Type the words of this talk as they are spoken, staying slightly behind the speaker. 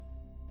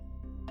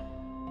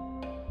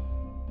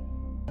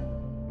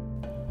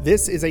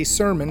This is a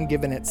sermon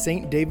given at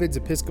St. David's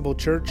Episcopal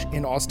Church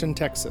in Austin,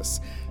 Texas.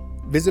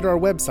 Visit our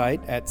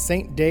website at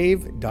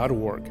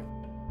stdave.org.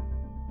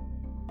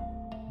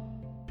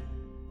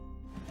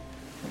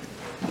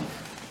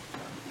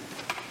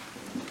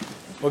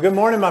 Well, good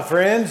morning, my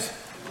friends.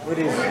 It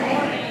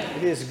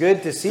is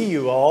good to see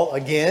you all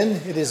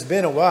again. It has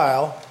been a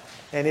while,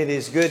 and it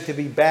is good to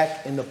be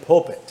back in the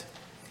pulpit.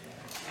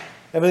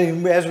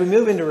 As we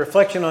move into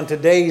reflection on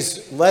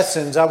today's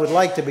lessons, I would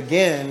like to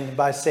begin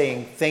by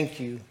saying thank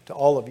you to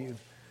all of you.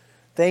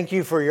 Thank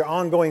you for your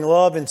ongoing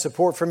love and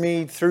support for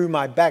me through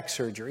my back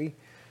surgery.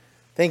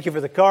 Thank you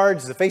for the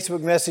cards, the Facebook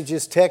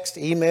messages, text,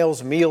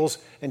 emails, meals,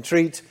 and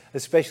treats,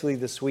 especially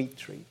the sweet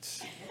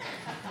treats.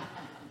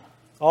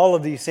 All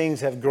of these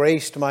things have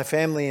graced my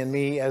family and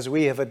me as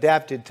we have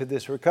adapted to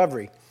this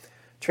recovery.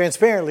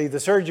 Transparently, the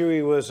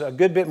surgery was a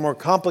good bit more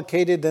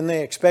complicated than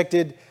they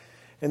expected,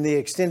 and the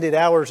extended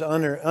hours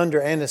under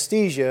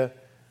anesthesia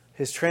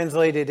has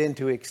translated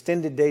into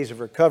extended days of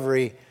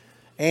recovery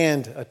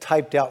and a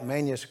typed out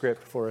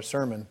manuscript for a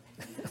sermon.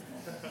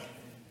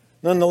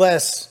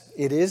 Nonetheless,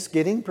 it is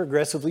getting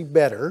progressively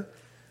better,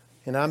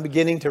 and I'm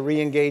beginning to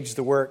re-engage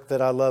the work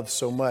that I love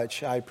so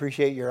much. I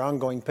appreciate your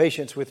ongoing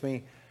patience with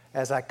me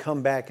as I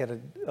come back at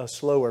a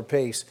slower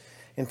pace.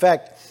 In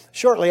fact,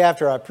 shortly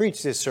after I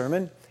preach this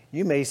sermon,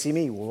 you may see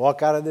me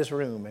walk out of this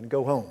room and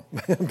go home.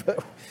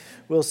 But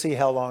we'll see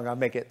how long I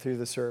make it through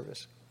the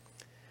service.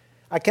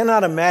 I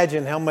cannot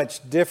imagine how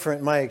much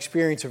different my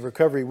experience of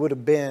recovery would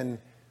have been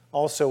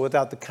also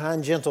without the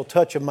kind, gentle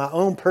touch of my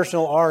own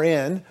personal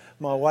RN,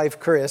 my wife,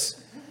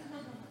 Chris,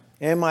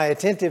 and my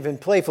attentive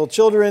and playful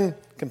children,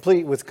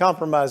 complete with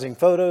compromising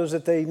photos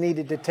that they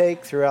needed to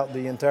take throughout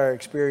the entire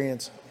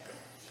experience,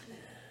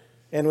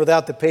 and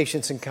without the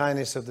patience and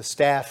kindness of the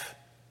staff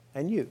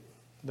and you,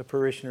 the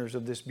parishioners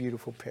of this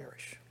beautiful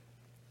parish.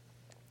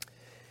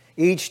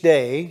 Each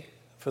day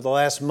for the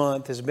last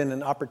month has been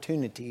an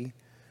opportunity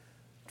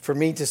for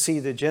me to see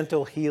the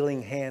gentle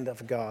healing hand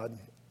of God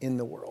in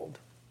the world.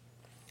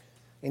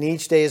 And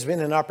each day has been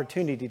an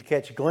opportunity to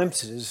catch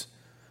glimpses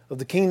of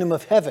the kingdom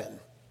of heaven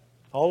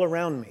all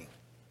around me.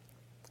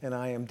 And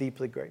I am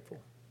deeply grateful.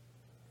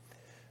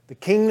 The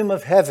kingdom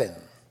of heaven.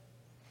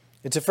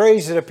 It's a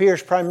phrase that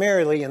appears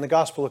primarily in the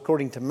gospel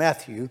according to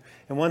Matthew,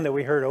 and one that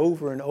we heard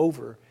over and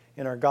over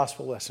in our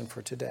gospel lesson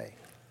for today.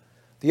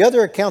 The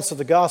other accounts of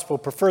the gospel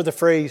prefer the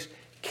phrase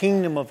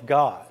kingdom of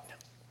God.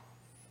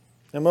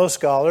 Now, most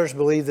scholars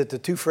believe that the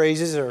two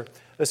phrases are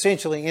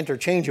essentially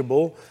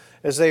interchangeable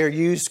as they are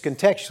used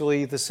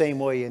contextually the same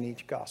way in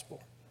each gospel.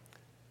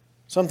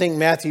 Some think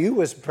Matthew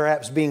was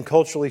perhaps being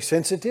culturally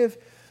sensitive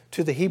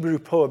to the Hebrew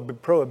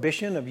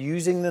prohibition of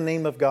using the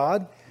name of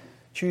God,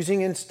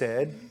 choosing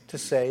instead to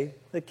say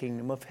the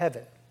kingdom of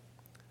heaven.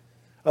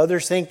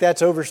 Others think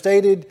that's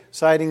overstated,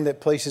 citing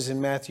that places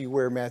in Matthew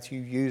where Matthew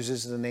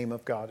uses the name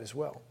of God as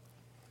well.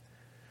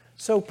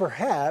 So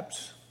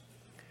perhaps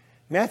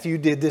Matthew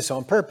did this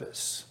on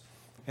purpose,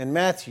 and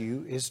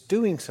Matthew is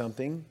doing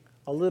something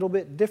a little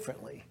bit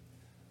differently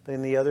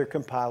than the other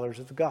compilers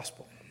of the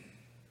gospel.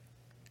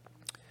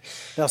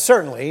 Now,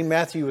 certainly,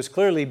 Matthew was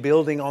clearly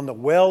building on the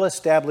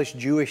well-established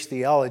Jewish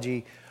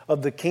theology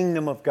of the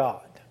kingdom of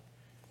God.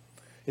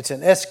 It's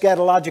an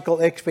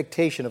eschatological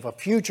expectation of a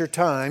future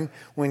time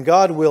when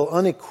God will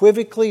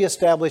unequivocally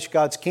establish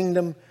God's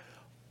kingdom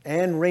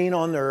and reign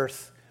on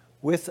earth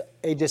with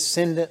a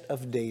descendant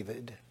of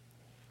David.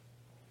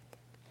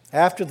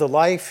 After the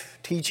life,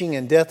 teaching,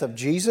 and death of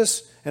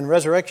Jesus and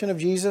resurrection of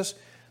Jesus,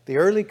 the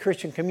early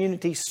Christian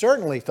community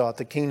certainly thought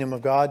the kingdom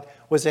of God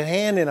was at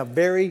hand in a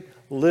very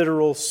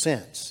literal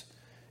sense,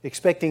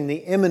 expecting the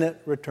imminent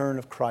return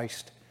of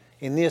Christ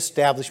in the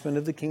establishment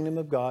of the kingdom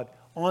of God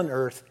on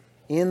earth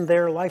in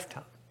their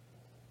lifetime.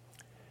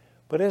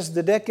 But as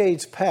the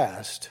decades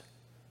passed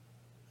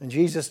and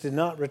Jesus did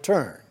not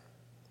return,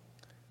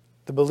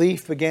 the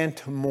belief began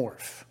to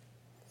morph.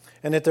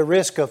 And at the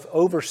risk of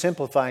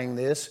oversimplifying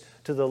this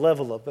to the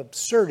level of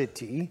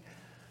absurdity,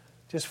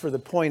 just for the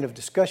point of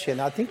discussion,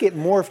 I think it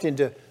morphed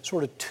into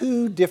sort of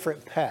two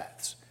different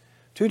paths.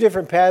 Two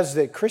different paths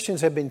that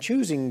Christians have been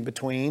choosing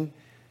between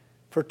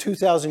for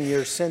 2,000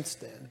 years since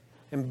then.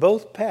 And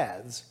both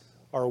paths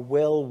are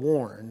well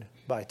worn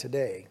by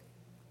today.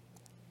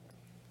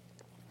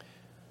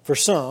 For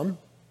some,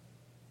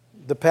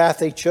 the path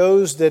they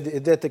chose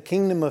that the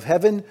kingdom of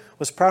heaven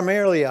was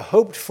primarily a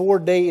hoped-for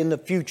day in the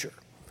future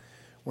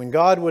when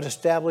God would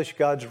establish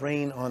God's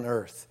reign on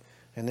earth.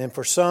 And then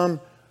for some,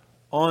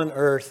 on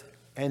earth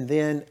and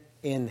then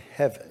in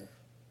heaven.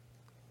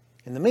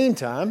 In the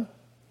meantime,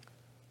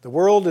 the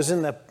world is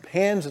in the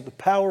hands of the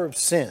power of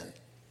sin.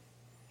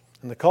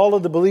 And the call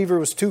of the believer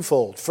was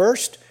twofold.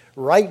 First,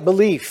 right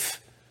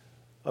belief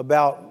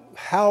about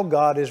how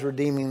God is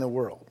redeeming the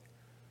world.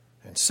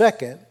 And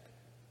second,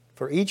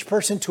 for each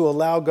person to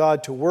allow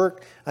God to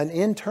work an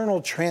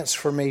internal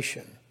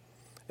transformation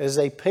as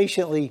they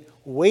patiently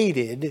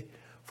waited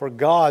for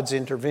God's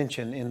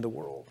intervention in the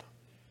world.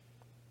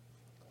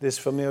 This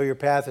familiar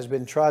path has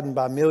been trodden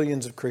by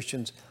millions of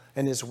Christians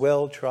and is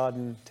well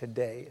trodden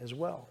today as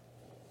well.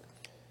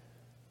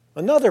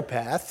 Another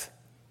path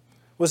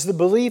was the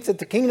belief that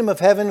the kingdom of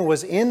heaven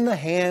was in the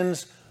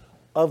hands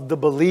of the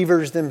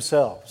believers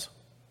themselves.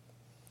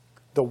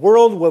 The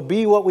world will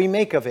be what we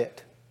make of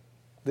it,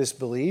 this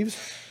believes.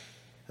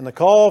 And the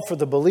call for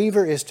the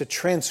believer is to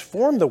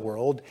transform the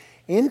world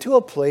into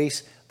a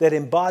place that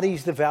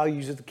embodies the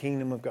values of the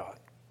kingdom of God.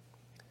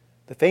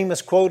 The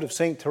famous quote of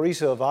St.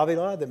 Teresa of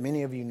Avila that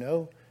many of you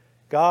know,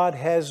 "God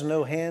has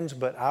no hands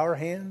but our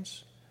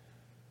hands,"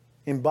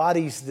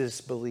 embodies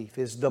this belief,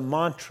 is the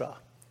mantra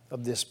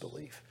of this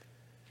belief,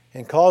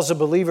 and calls the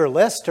believer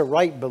less to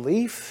right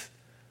belief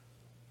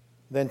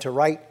than to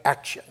right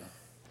action.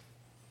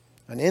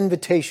 An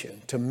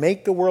invitation to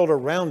make the world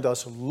around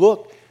us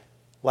look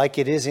like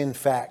it is in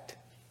fact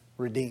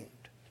redeemed.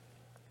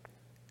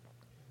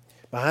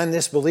 Behind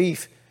this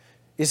belief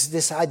is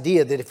this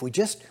idea that if we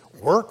just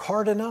work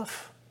hard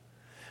enough,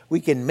 we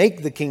can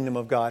make the kingdom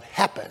of God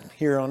happen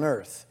here on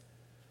earth,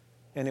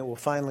 and it will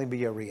finally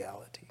be a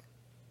reality.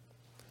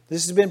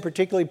 This has been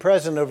particularly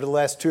present over the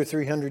last 200 or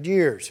 300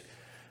 years.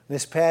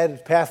 This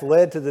path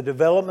led to the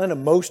development of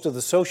most of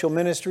the social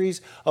ministries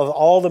of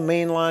all the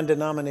mainline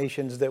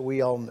denominations that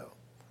we all know.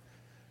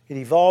 It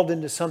evolved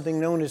into something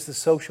known as the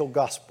social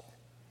gospel,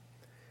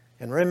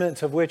 and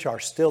remnants of which are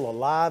still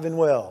alive and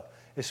well,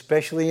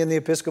 especially in the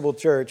Episcopal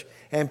Church,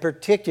 and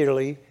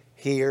particularly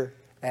here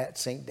at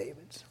St.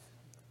 David's.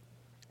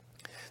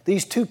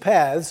 These two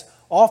paths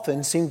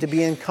often seem to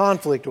be in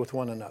conflict with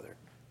one another.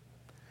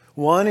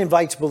 One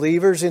invites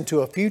believers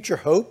into a future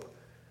hope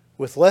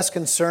with less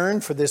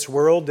concern for this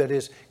world that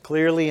is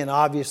clearly and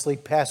obviously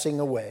passing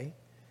away.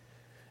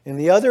 And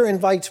the other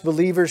invites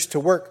believers to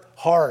work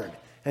hard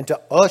and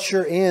to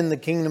usher in the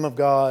kingdom of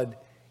God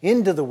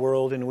into the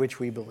world in which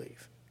we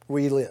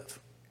live.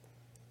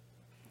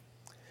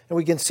 And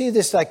we can see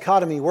this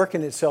dichotomy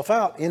working itself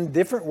out in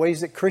different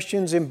ways that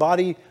Christians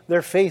embody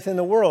their faith in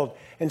the world.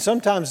 And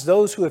sometimes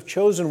those who have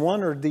chosen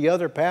one or the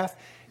other path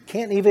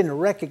can't even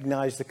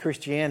recognize the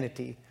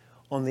Christianity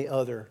on the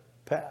other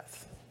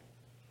path.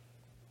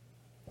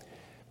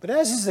 But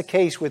as is the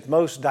case with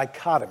most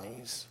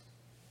dichotomies,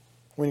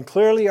 when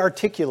clearly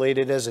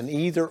articulated as an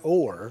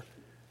either-or,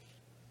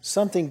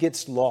 something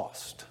gets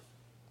lost.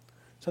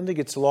 Something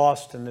gets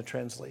lost in the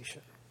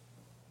translation.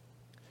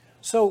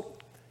 So,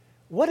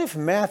 what if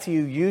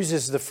Matthew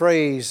uses the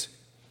phrase,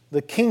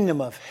 the kingdom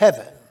of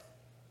heaven,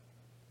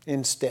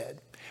 instead?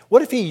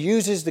 What if he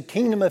uses the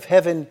kingdom of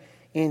heaven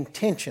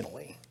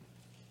intentionally?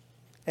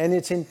 And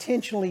it's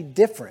intentionally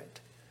different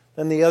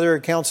than the other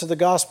accounts of the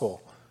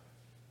gospel.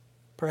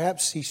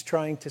 Perhaps he's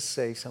trying to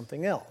say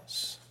something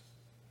else.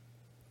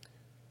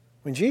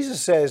 When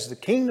Jesus says the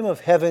kingdom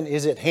of heaven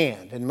is at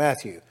hand in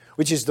Matthew,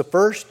 which is the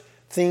first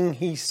thing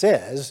he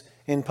says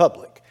in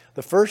public,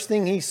 the first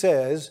thing he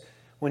says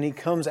when he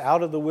comes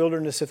out of the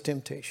wilderness of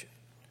temptation,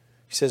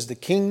 he says the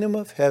kingdom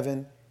of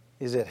heaven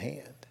is at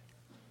hand.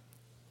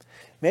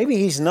 Maybe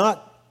he's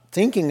not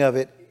thinking of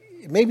it,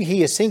 maybe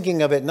he is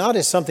thinking of it not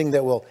as something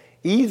that will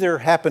either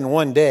happen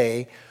one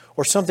day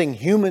or something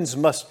humans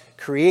must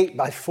create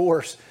by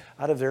force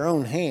out of their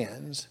own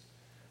hands.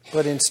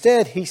 But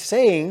instead, he's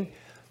saying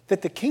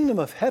that the kingdom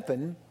of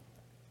heaven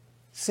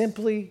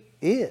simply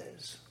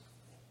is.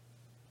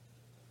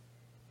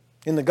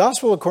 In the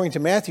gospel according to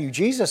Matthew,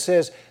 Jesus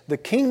says the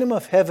kingdom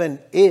of heaven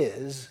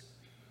is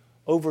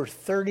over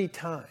 30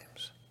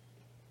 times.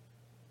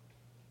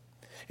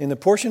 In the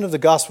portion of the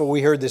gospel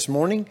we heard this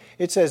morning,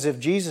 it's as if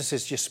Jesus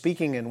is just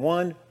speaking in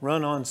one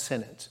run-on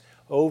sentence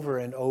over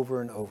and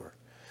over and over.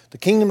 The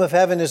kingdom of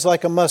heaven is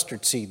like a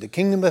mustard seed. The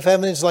kingdom of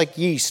heaven is like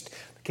yeast.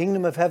 The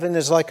kingdom of heaven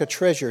is like a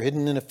treasure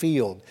hidden in a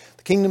field.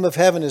 The kingdom of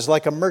heaven is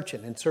like a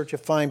merchant in search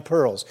of fine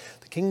pearls.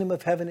 The kingdom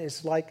of heaven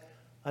is like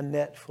a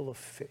net full of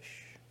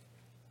fish.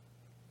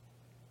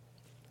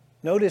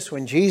 Notice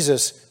when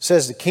Jesus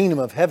says the kingdom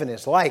of heaven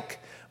is like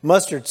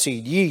mustard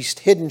seed, yeast,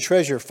 hidden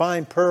treasure,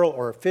 fine pearl,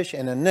 or a fish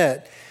in a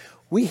net,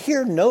 we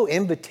hear no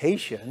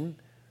invitation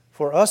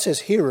for us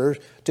as hearers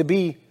to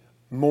be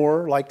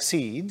more like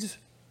seeds,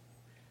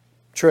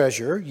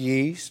 treasure,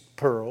 yeast,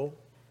 pearl,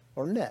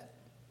 or net.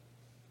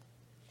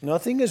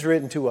 Nothing is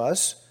written to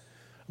us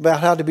about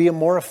how to be a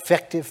more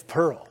effective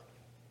pearl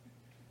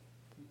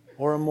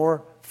or a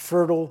more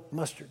fertile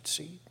mustard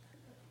seed.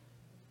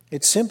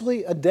 It's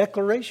simply a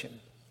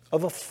declaration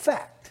of a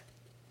fact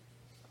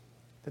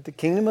that the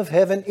kingdom of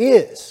heaven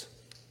is.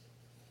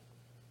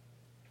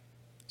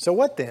 So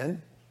what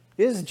then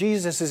is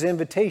Jesus'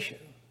 invitation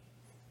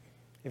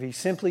if he's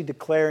simply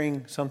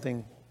declaring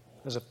something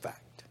as a fact?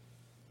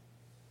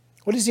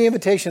 What is the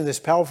invitation of this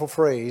powerful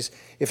phrase,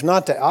 if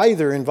not to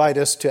either invite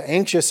us to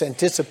anxious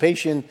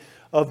anticipation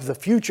of the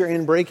future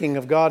inbreaking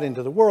of God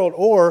into the world,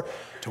 or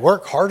to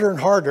work harder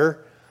and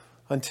harder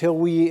until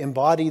we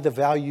embody the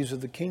values of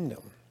the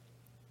kingdom?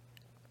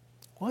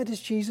 What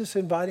is Jesus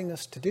inviting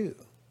us to do?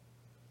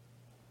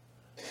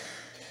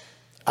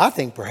 I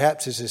think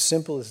perhaps it's as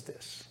simple as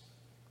this.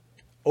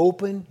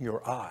 Open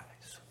your eyes.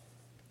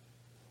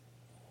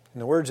 In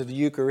the words of the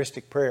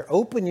Eucharistic prayer,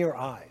 open your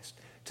eyes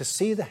to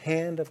see the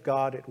hand of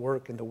God at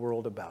work in the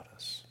world about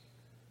us.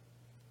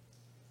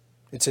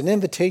 It's an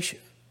invitation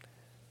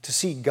to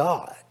see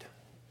God,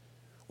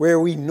 where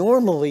we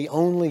normally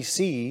only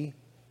see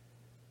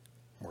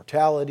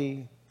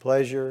mortality,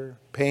 pleasure,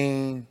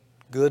 pain,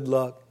 good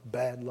luck,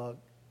 bad luck,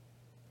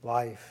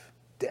 life,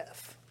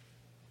 death.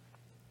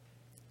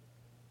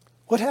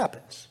 What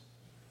happens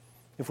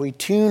if we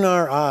tune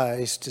our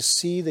eyes to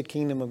see the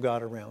kingdom of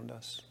God around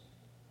us?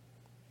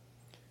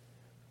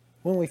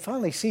 When we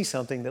finally see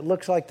something that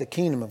looks like the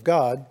kingdom of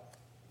God,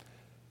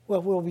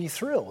 well, we'll be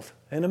thrilled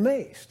and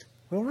amazed.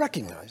 We'll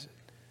recognize it.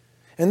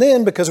 And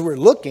then, because we're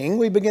looking,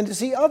 we begin to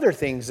see other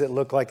things that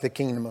look like the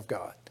kingdom of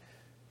God.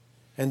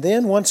 And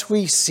then, once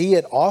we see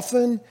it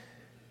often,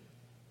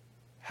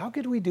 how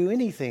could we do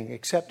anything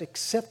except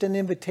accept an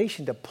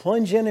invitation to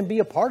plunge in and be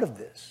a part of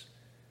this?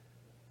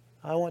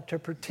 I want to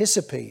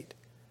participate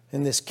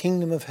in this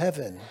kingdom of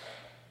heaven.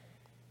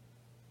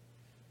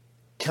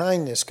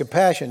 Kindness,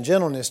 compassion,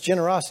 gentleness,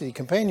 generosity,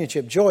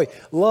 companionship, joy,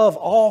 love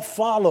all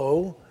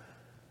follow.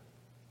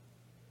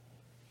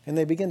 And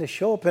they begin to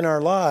show up in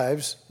our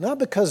lives, not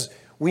because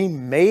we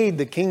made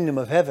the kingdom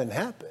of heaven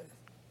happen,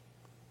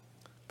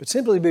 but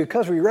simply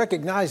because we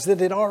recognize that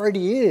it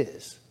already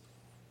is.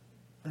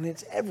 And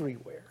it's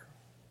everywhere.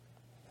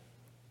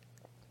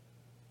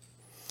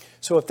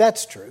 So if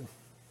that's true,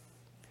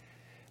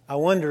 I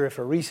wonder if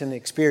a recent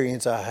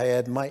experience I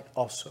had might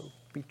also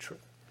be true.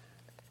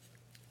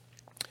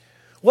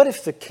 What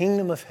if the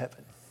kingdom of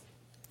heaven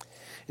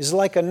is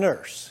like a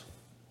nurse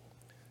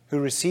who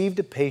received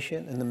a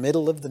patient in the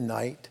middle of the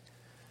night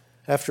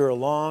after a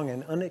long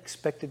and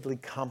unexpectedly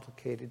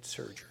complicated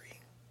surgery?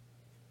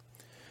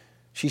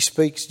 She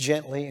speaks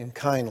gently and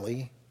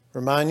kindly,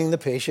 reminding the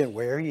patient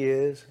where he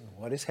is and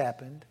what has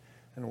happened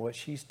and what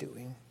she's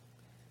doing.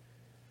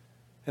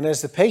 And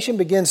as the patient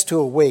begins to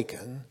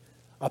awaken,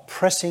 a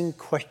pressing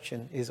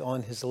question is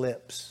on his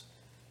lips.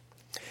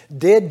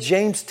 Did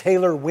James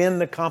Taylor win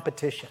the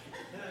competition?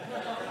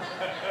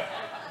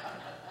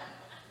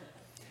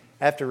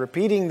 After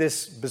repeating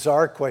this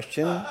bizarre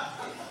question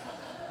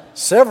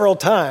several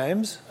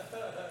times,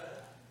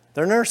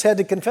 the nurse had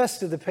to confess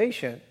to the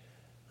patient,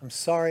 "I'm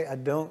sorry, I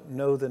don't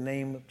know the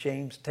name of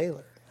James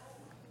Taylor."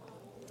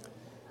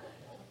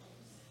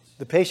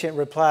 The patient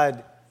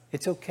replied,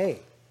 "It's okay.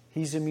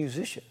 He's a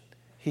musician.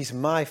 He's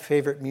my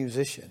favorite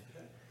musician."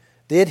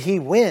 Did he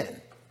win?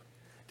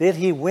 Did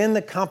he win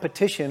the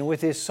competition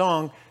with his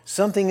song,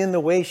 "Something in the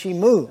Way She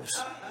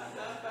Moves"?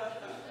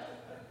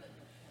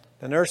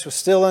 The nurse was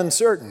still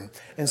uncertain,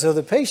 and so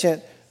the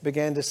patient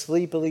began to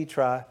sleepily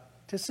try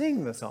to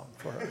sing the song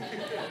for her.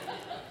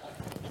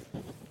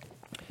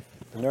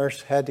 The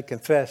nurse had to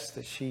confess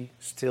that she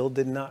still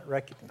did not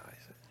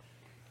recognize it,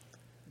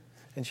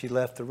 and she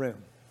left the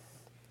room.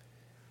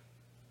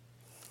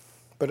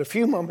 But a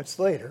few moments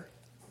later,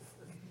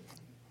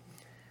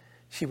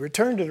 she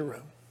returned to the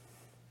room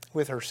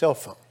with her cell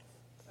phone,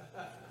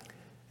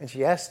 and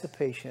she asked the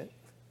patient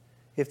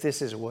if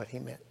this is what he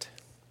meant.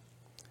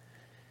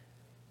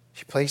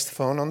 She placed the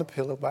phone on the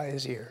pillow by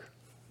his ear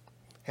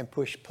and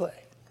pushed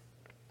play.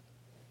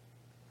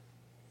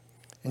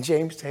 And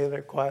James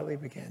Taylor quietly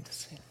began to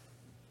sing.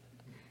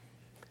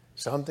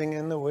 Something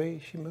in the way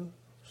she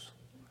moves,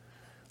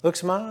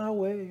 looks my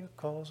way or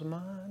calls my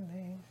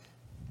name.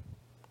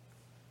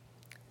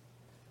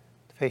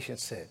 The patient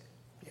said,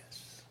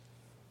 "Yes,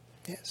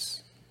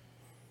 yes."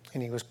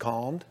 And he was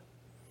calmed,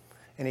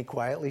 and he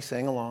quietly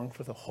sang along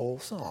for the whole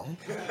song.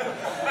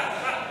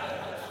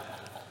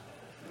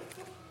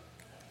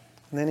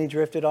 And then he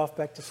drifted off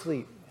back to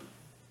sleep.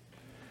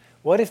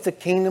 What if the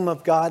kingdom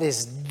of God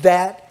is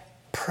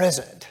that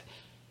present?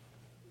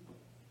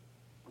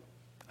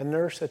 A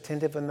nurse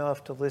attentive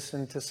enough to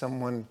listen to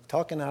someone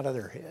talking out of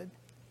their head,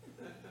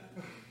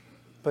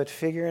 but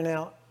figuring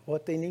out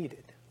what they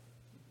needed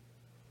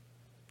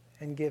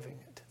and giving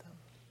it to them.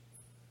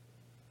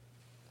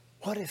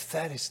 What if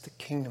that is the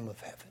kingdom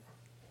of heaven?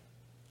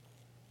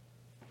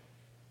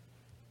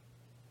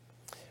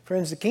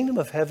 Friends, the kingdom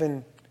of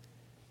heaven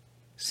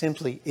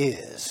simply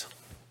is,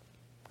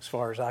 as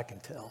far as I can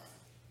tell.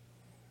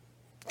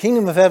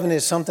 Kingdom of heaven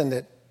is something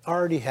that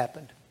already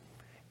happened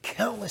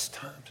countless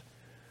times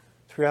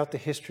throughout the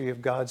history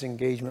of God's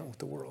engagement with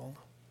the world.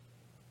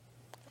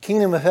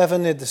 Kingdom of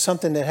heaven is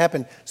something that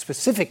happened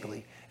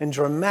specifically and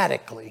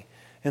dramatically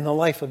in the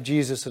life of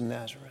Jesus of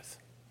Nazareth.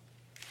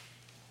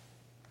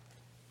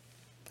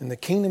 And the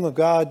kingdom of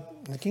God,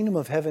 the kingdom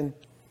of heaven,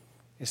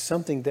 is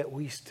something that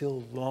we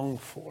still long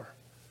for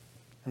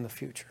in the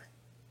future.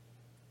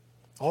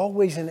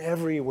 Always and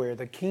everywhere,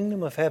 the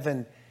kingdom of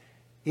heaven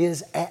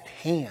is at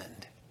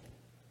hand.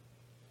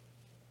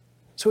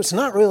 So it's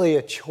not really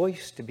a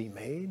choice to be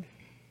made,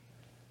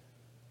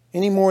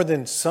 any more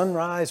than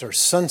sunrise or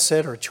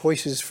sunset are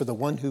choices for the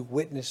one who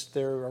witnessed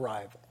their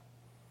arrival.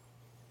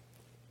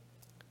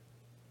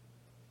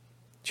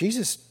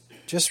 Jesus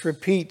just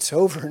repeats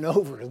over and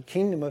over what the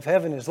kingdom of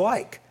heaven is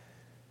like.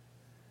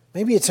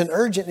 Maybe it's an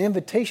urgent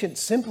invitation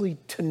simply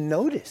to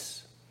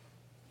notice.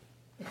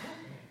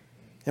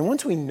 And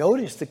once we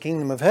notice the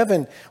kingdom of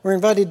heaven, we're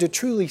invited to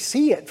truly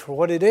see it for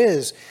what it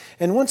is.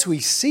 And once we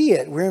see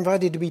it, we're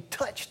invited to be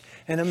touched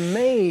and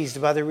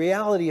amazed by the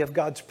reality of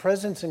God's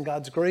presence and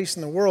God's grace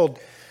in the world.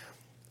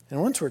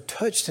 And once we're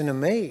touched and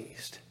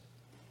amazed,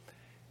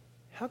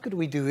 how could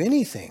we do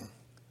anything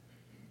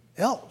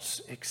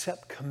else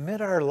except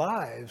commit our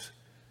lives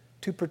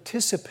to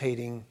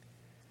participating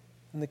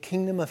in the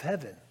kingdom of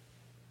heaven?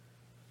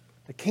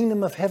 The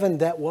kingdom of heaven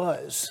that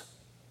was.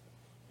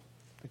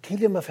 The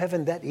kingdom of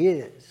heaven that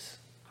is.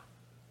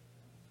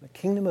 The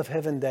kingdom of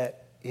heaven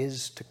that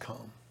is to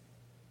come.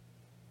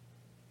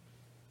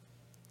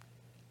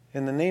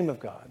 In the name of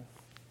God,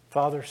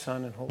 Father,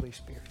 Son, and Holy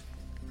Spirit.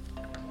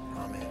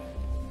 Amen.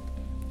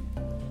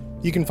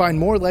 You can find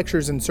more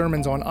lectures and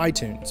sermons on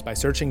iTunes by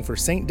searching for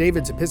St.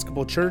 David's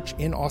Episcopal Church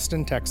in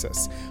Austin,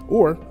 Texas,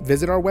 or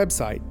visit our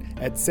website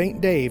at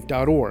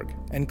stdave.org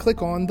and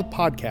click on the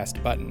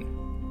podcast button.